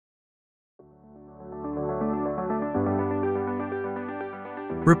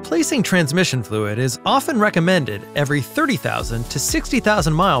Replacing transmission fluid is often recommended every 30,000 to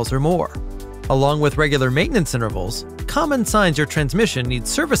 60,000 miles or more. Along with regular maintenance intervals, common signs your transmission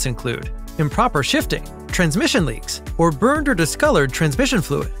needs service include improper shifting, transmission leaks, or burned or discolored transmission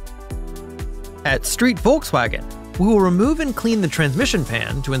fluid. At Street Volkswagen, we will remove and clean the transmission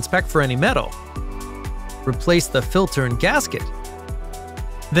pan to inspect for any metal, replace the filter and gasket,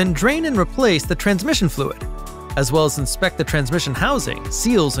 then drain and replace the transmission fluid, as well as inspect the transmission housing,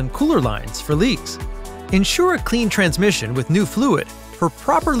 seals, and cooler lines for leaks. Ensure a clean transmission with new fluid for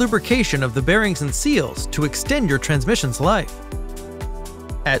proper lubrication of the bearings and seals to extend your transmission's life.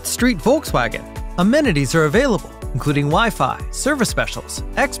 At Street Volkswagen, amenities are available, including Wi-Fi, service specials,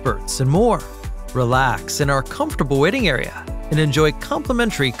 experts, and more. Relax in our comfortable waiting area and enjoy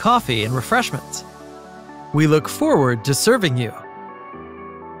complimentary coffee and refreshments. We look forward to serving you.